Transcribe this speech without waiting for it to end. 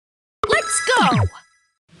Whoa!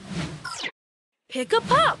 Pick a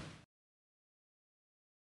pup.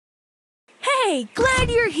 Hey,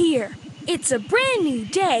 glad you're here. It's a brand new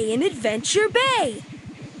day in Adventure Bay.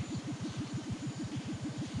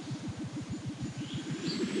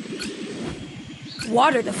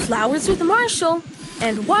 Water the flowers with Marshall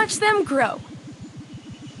and watch them grow.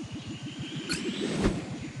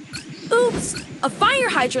 Oops! A fire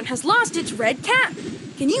hydrant has lost its red cap.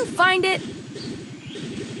 Can you find it?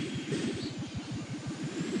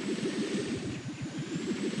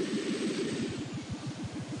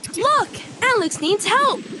 Look! Alex needs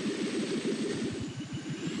help!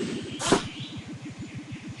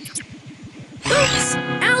 Oops!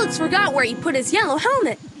 Alex forgot where he put his yellow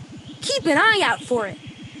helmet. Keep an eye out for it.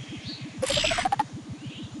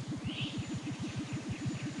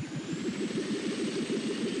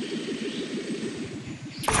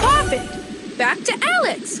 Perfect! Back to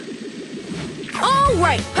Alex! All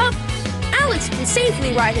right, pup! Alex can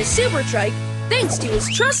safely ride his super trike thanks to his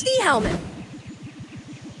trusty helmet.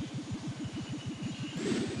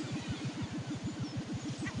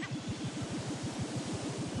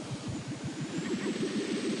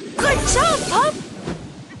 Good job, pup!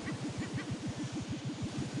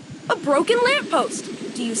 A broken lamppost.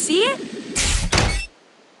 Do you see it?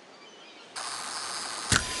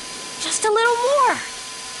 Just a little more.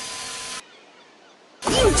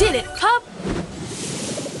 You did it, pup!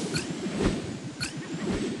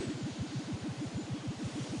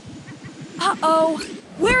 Uh-oh.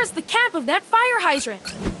 Where's the cap of that fire hydrant?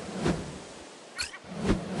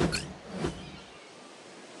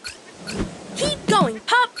 Keep going,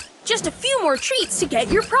 pup! Just a few more treats to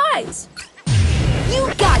get your prize.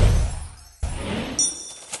 You got it!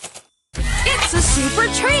 It's a super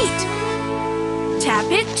treat! Tap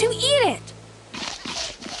it to eat it.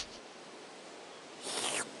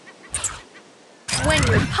 When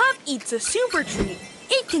your pup eats a super treat,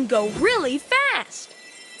 it can go really fast.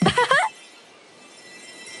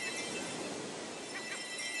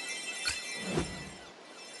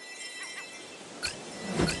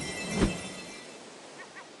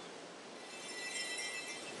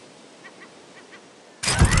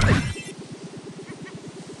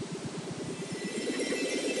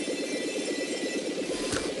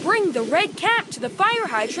 Bring the red cap to the fire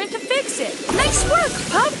hydrant to fix it. Nice work,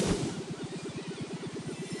 pup!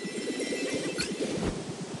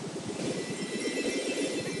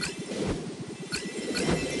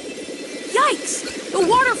 Yikes! The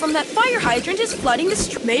water from that fire hydrant is flooding the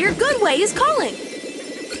street. Mayor Goodway is calling.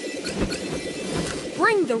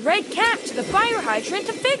 Bring the red cap to the fire hydrant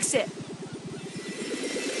to fix it.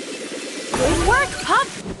 Good work, pup!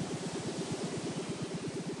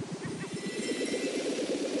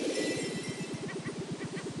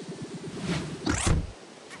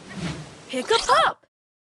 Pick a pup!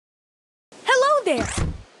 Hello there!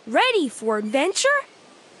 Ready for adventure?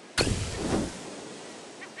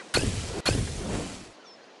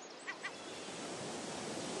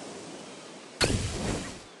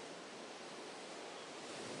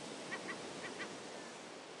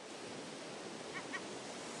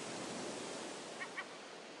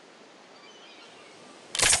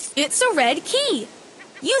 It's a red key.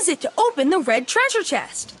 Use it to open the red treasure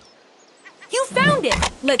chest. You found it!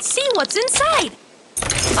 Let's see what's inside!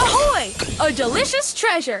 Ahoy! A delicious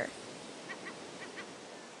treasure!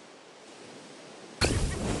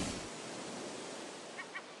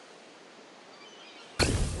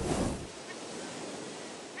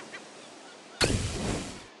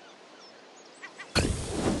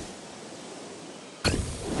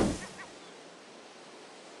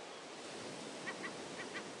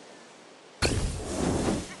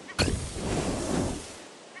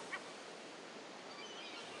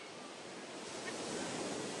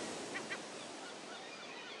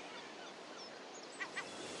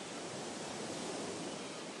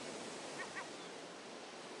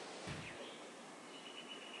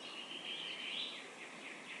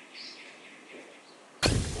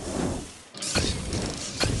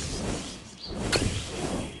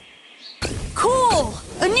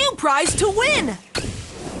 A new prize to win!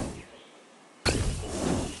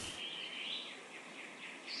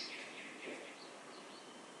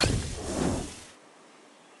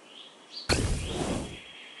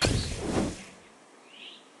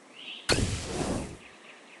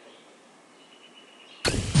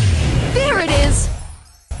 There it is!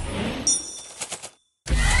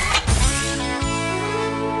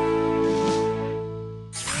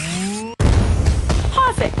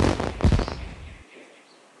 Perfect!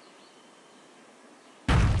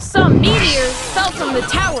 Some meteors fell from the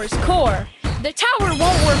tower's core. The tower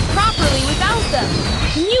won't work properly without them.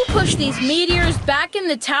 Can you push these meteors back in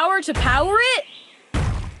the tower to power it?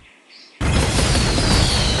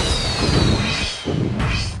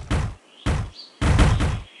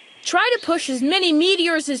 Try to push as many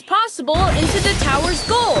meteors as possible into the tower's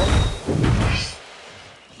goal.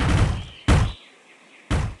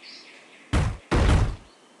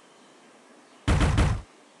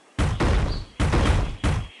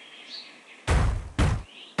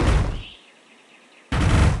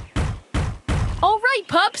 All right,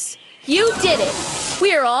 pups, you did it.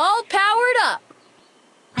 We're all powered up.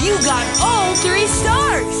 You got all 3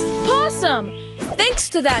 stars! Awesome! Thanks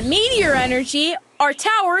to that meteor energy, our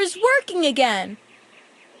tower is working again.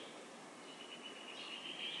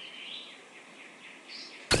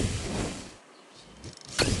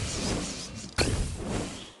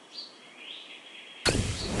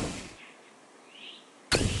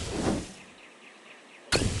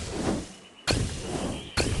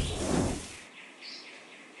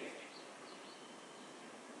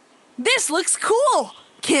 This looks cool!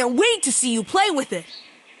 Can't wait to see you play with it!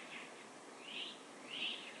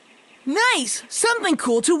 Nice! Something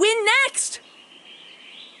cool to win next!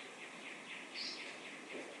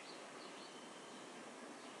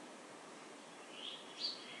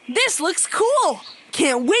 This looks cool!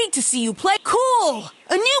 Can't wait to see you play. Cool!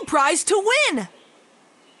 A new prize to win!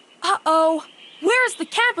 Uh-oh, where's the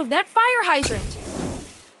cap of that fire hydrant?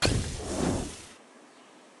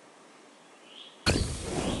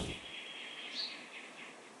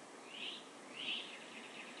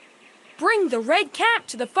 Bring the red cap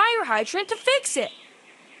to the fire hydrant to fix it.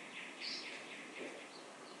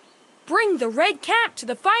 Bring the red cap to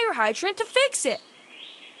the fire hydrant to fix it.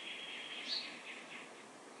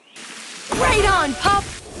 Right on, pup!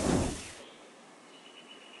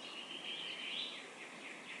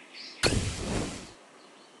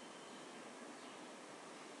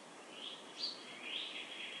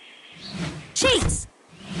 Chase!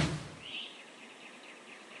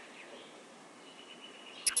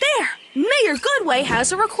 There! Mayor Goodway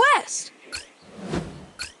has a request.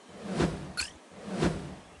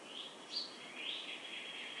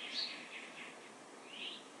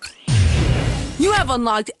 You have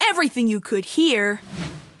unlocked everything you could here.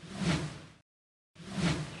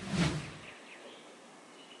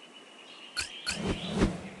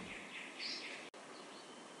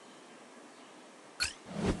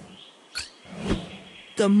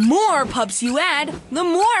 The more pups you add, the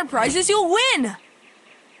more prizes you'll win!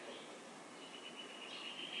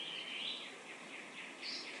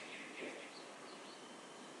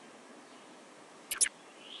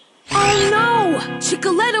 Oh no!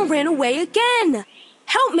 Chickaletta ran away again!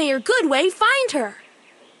 Help Mayor Goodway find her!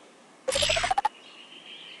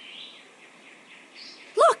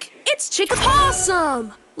 Look! It's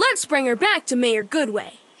Chickapossum! Let's bring her back to Mayor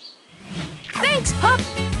Goodway. Thanks, pup!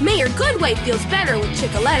 Mayor Goodway feels better with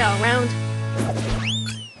Chickaletta around.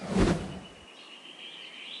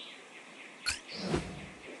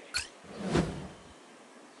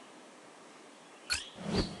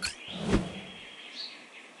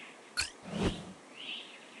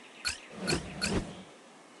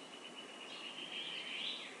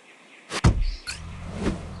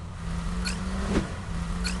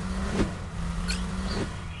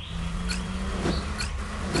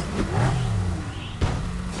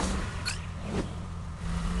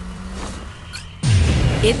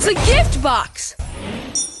 It's a gift box!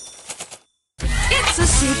 It's a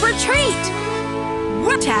super treat!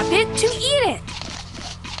 Tap it to eat it!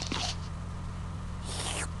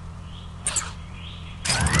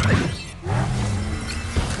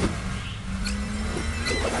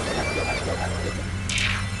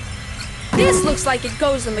 This looks like it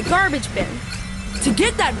goes in the garbage bin. To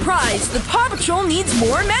get that prize, the PAW Patrol needs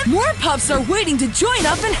more men. More pups are waiting to join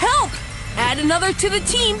up and help! Add another to the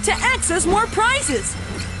team to access more prizes!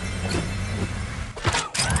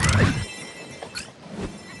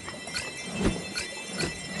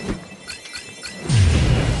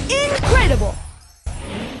 Incredible!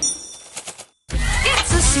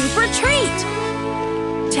 It's a super treat!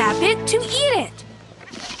 Tap it to eat it!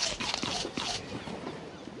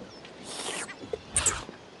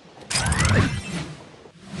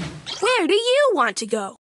 Where do you want to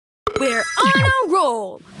go? We're on a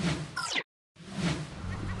roll!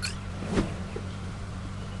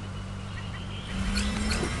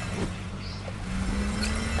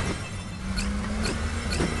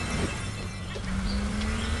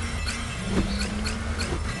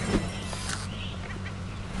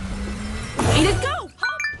 Way to go,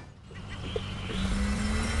 pup!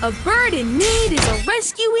 A bird in need is a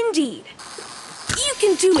rescue indeed. You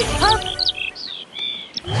can do it, pup!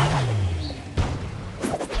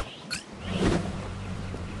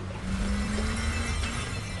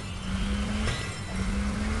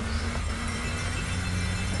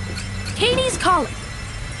 Katie's calling.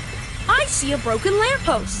 I see a broken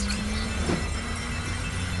lamppost.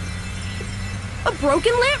 A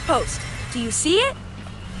broken lamppost. Do you see it?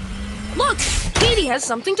 Look, Katie has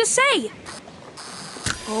something to say.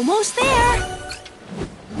 Almost there.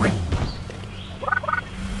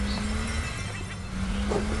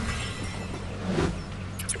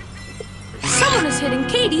 Someone is hitting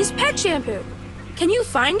Katie's pet shampoo. Can you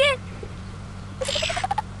find it?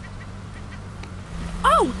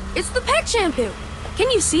 Oh, it's the pet shampoo. Can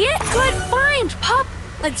you see it? Good find, pup.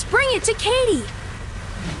 Let's bring it to Katie.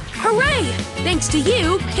 Hooray! Thanks to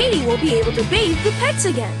you, Katie will be able to bathe the pets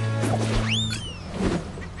again.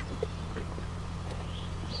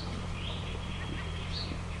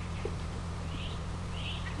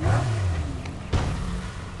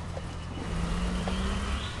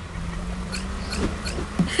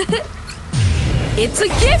 It's a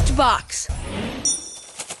gift box.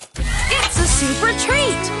 It's a super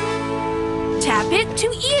treat. Tap it to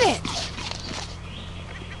eat it.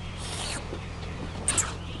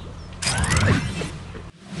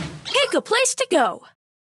 Pick a place to go.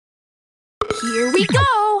 Here we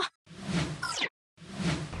go.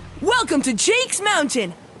 Welcome to Jake's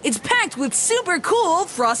Mountain. It's packed with super cool,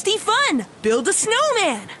 frosty fun. Build a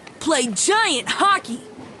snowman. Play giant hockey.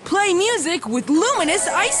 Play music with luminous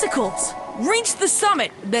icicles. Reach the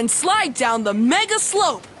summit, then slide down the mega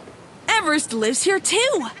slope. Everest lives here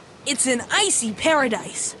too. It's an icy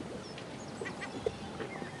paradise.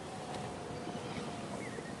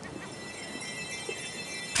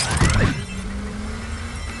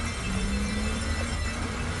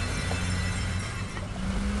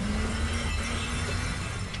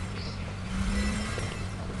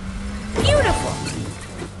 Beautiful.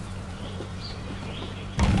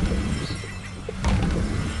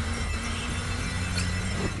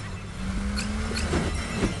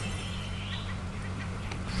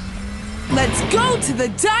 Let's go to the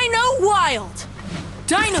Dino Wild!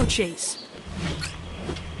 Dino Chase.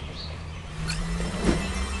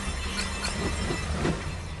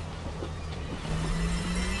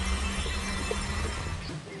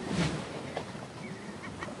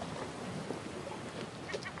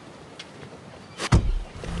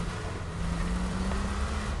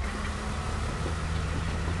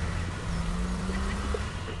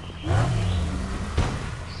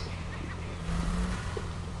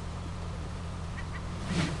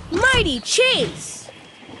 Mighty Chase!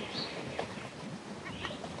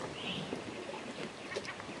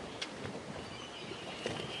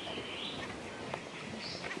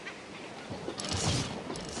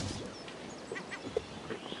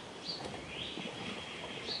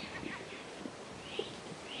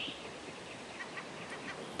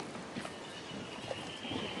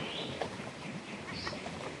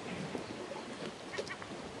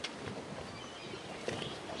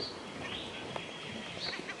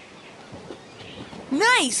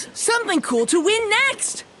 Nice! Something cool to win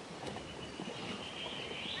next!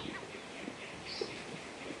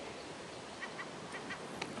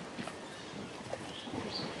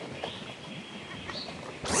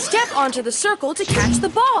 Step onto the circle to catch the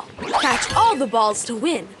ball. Catch all the balls to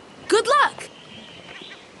win. Good luck!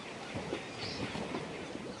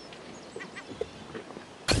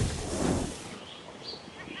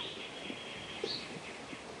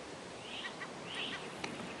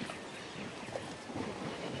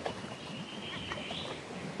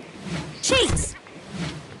 Chase!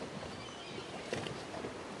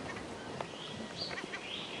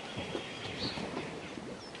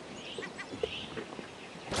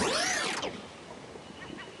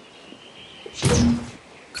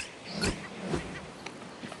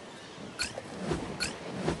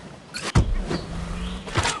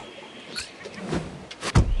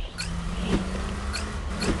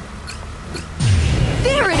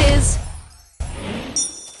 There it is!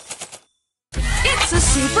 It's a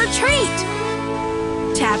super treat!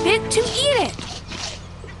 Tap it to eat it!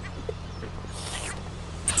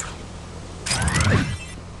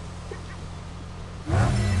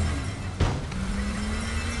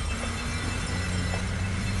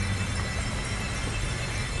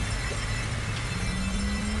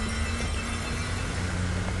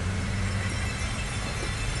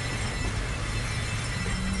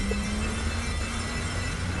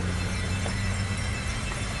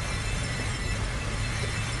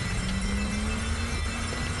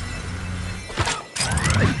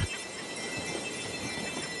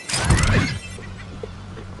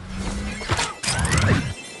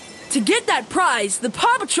 To get that prize, the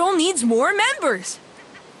PAW Patrol needs more members.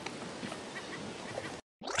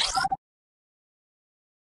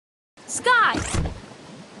 Sky!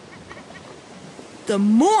 The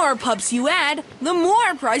more pups you add, the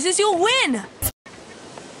more prizes you'll win!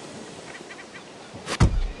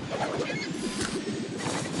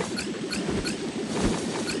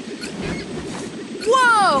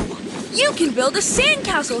 Whoa! You can build a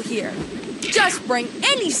sandcastle here! Just bring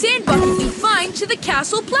any sand bucket you find to the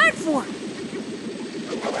castle platform!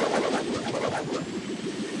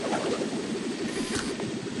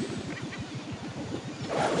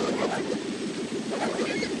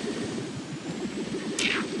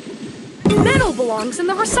 Metal belongs in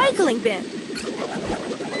the recycling bin.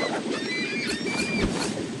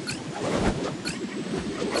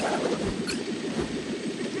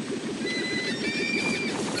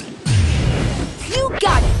 You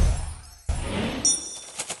got it!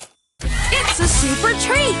 It's a super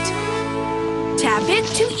treat! Tap it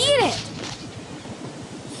to eat it!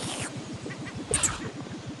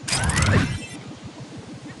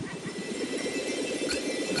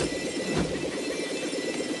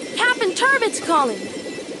 Captain Turbot's calling!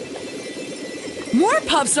 More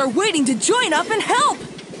pups are waiting to join up and help!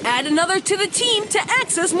 Add another to the team to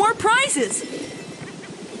access more prizes!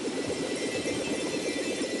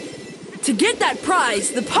 To get that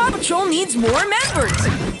prize, the PAW Patrol needs more members!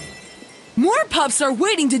 More pups are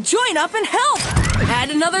waiting to join up and help! Add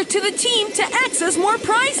another to the team to access more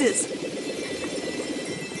prizes!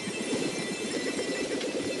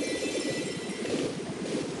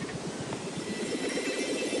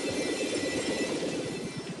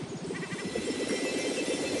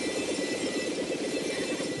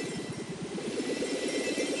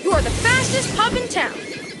 You're the fastest pup in town.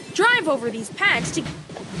 Drive over these pads to...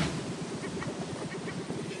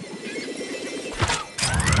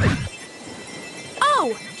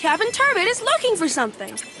 Oh, Captain Turbot is looking for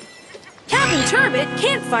something. Captain Turbot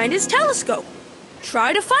can't find his telescope.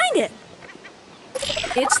 Try to find it.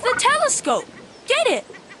 It's the telescope. Get it.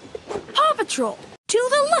 PAW Patrol, to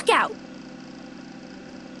the lookout.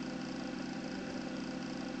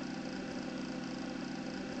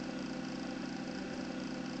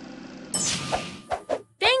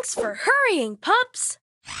 Thanks for hurrying, pups.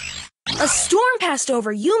 A storm passed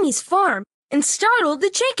over Yumi's farm and startled the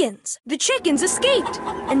chickens. The chickens escaped,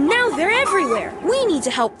 and now they're everywhere. We need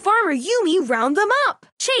to help Farmer Yumi round them up.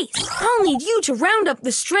 Chase, I'll need you to round up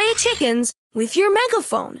the stray chickens with your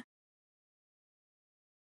megaphone.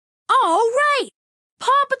 All right,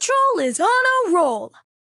 PAW Patrol is on a roll.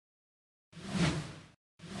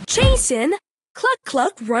 Chase in, cluck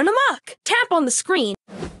cluck, run amok. Tap on the screen.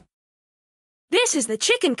 This is the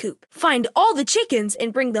chicken coop. Find all the chickens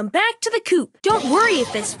and bring them back to the coop. Don't worry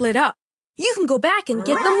if they split up. You can go back and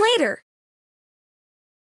get them later.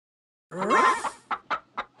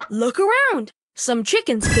 Look around. Some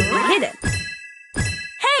chickens could be hidden.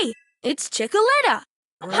 Hey, it's Chickaletta.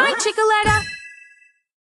 Hi, Chickaletta.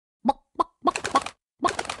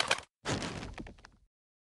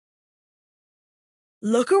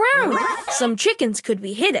 Look around. Some chickens could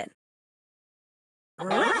be hidden.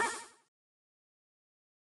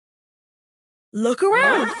 Look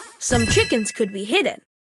around. Some chickens could be hidden.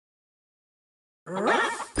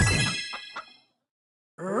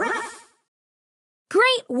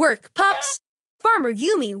 Great work, pups! Farmer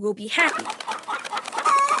Yumi will be happy.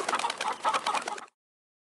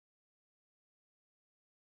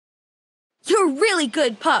 You're really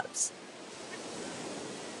good pups.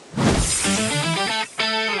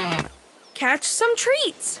 Catch some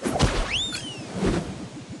treats.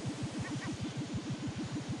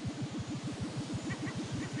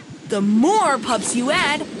 The more pups you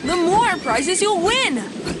add, the more prizes you'll win!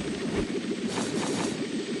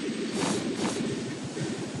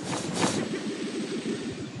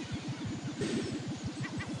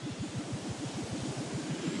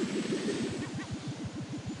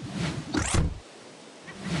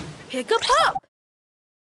 Pick a pup.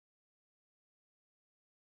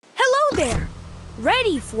 Hello there.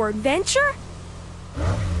 Ready for adventure?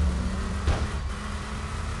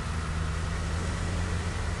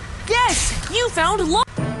 Yes! You found luck!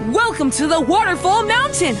 Welcome to the Waterfall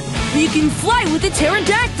Mountain, where you can fly with the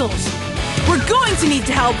pterodactyls. We're going to need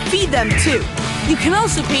to help feed them too. You can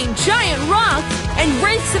also paint giant rocks and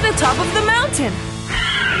race to the top of the mountain.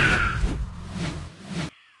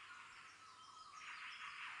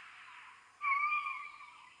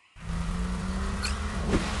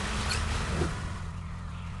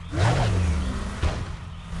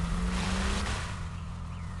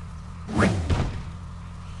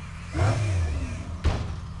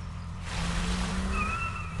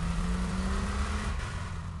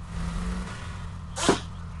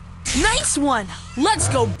 Nice one! Let's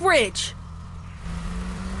go bridge!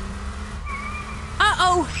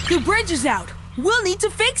 Uh-oh, the bridge is out. We'll need to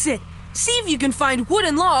fix it. See if you can find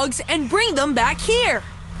wooden logs and bring them back here.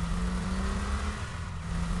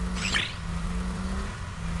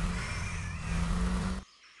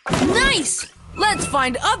 Nice! Let's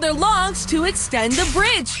find other logs to extend the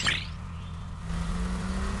bridge.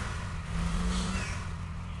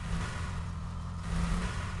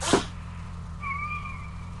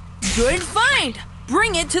 Good find!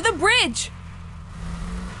 Bring it to the bridge.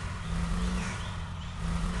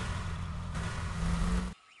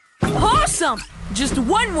 Awesome! Just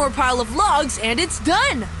one more pile of logs and it's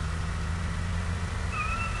done.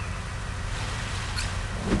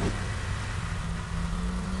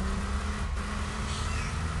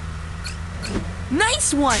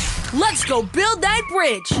 Nice one! Let's go build that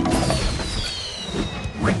bridge!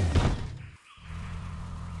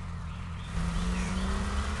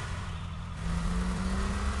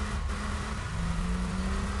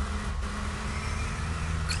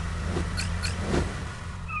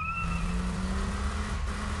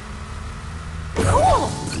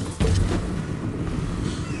 Cool!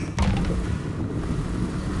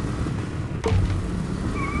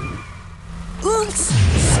 Oops!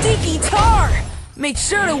 Sticky tar! Make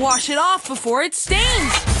sure to wash it off before it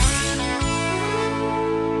stains.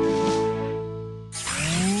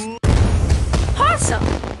 Awesome!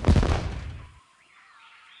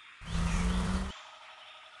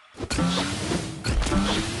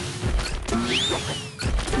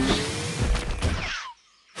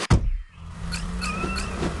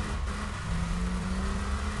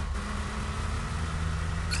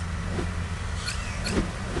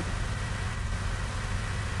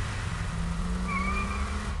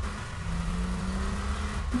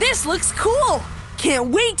 This looks cool! Can't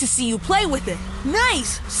wait to see you play with it.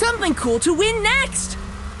 Nice! Something cool to win next!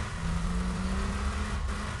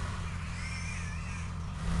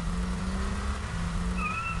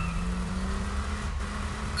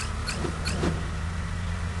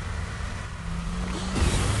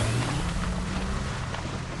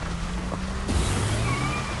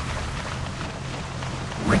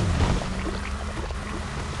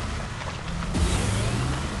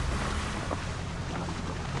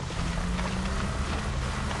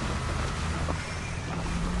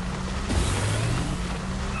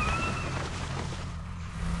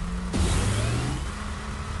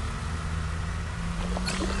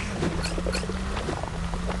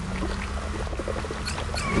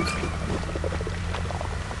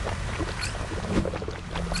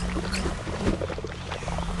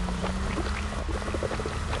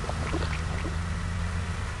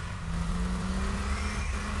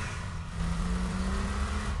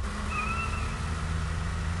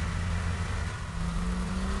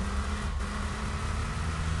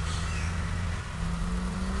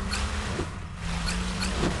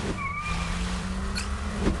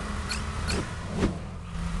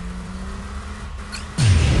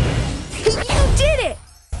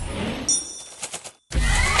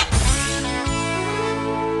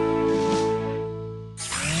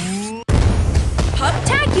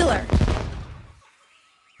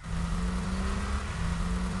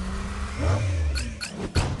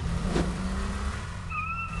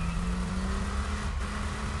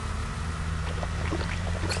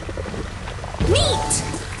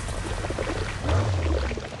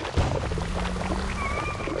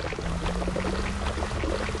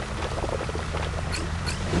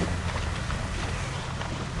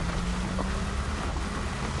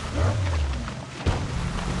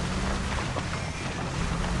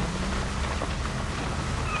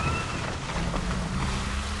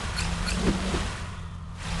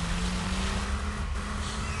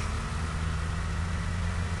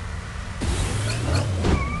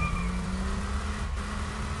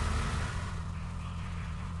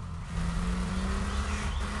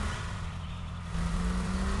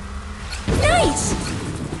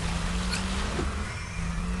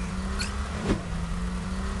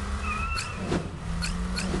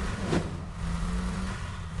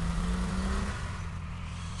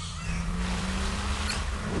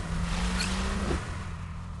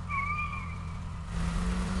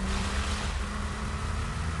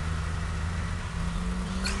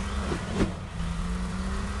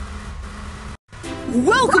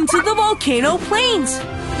 Welcome to the Volcano Plains!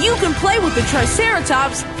 You can play with the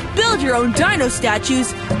Triceratops, build your own dino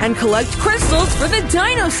statues, and collect crystals for the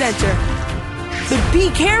Dino Center. But be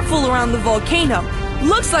careful around the volcano.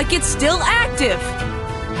 Looks like it's still active.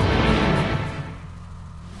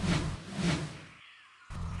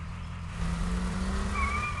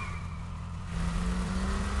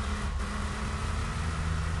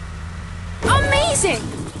 Amazing!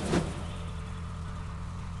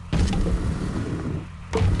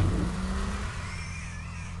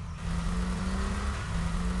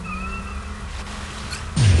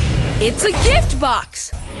 It's a gift box!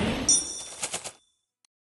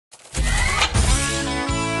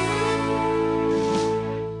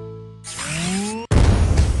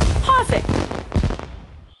 Perfect!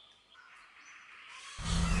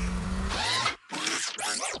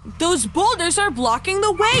 Those boulders are blocking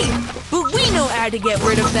the way, but we know how to get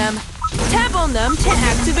rid of them. Tap on them to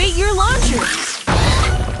activate your launcher.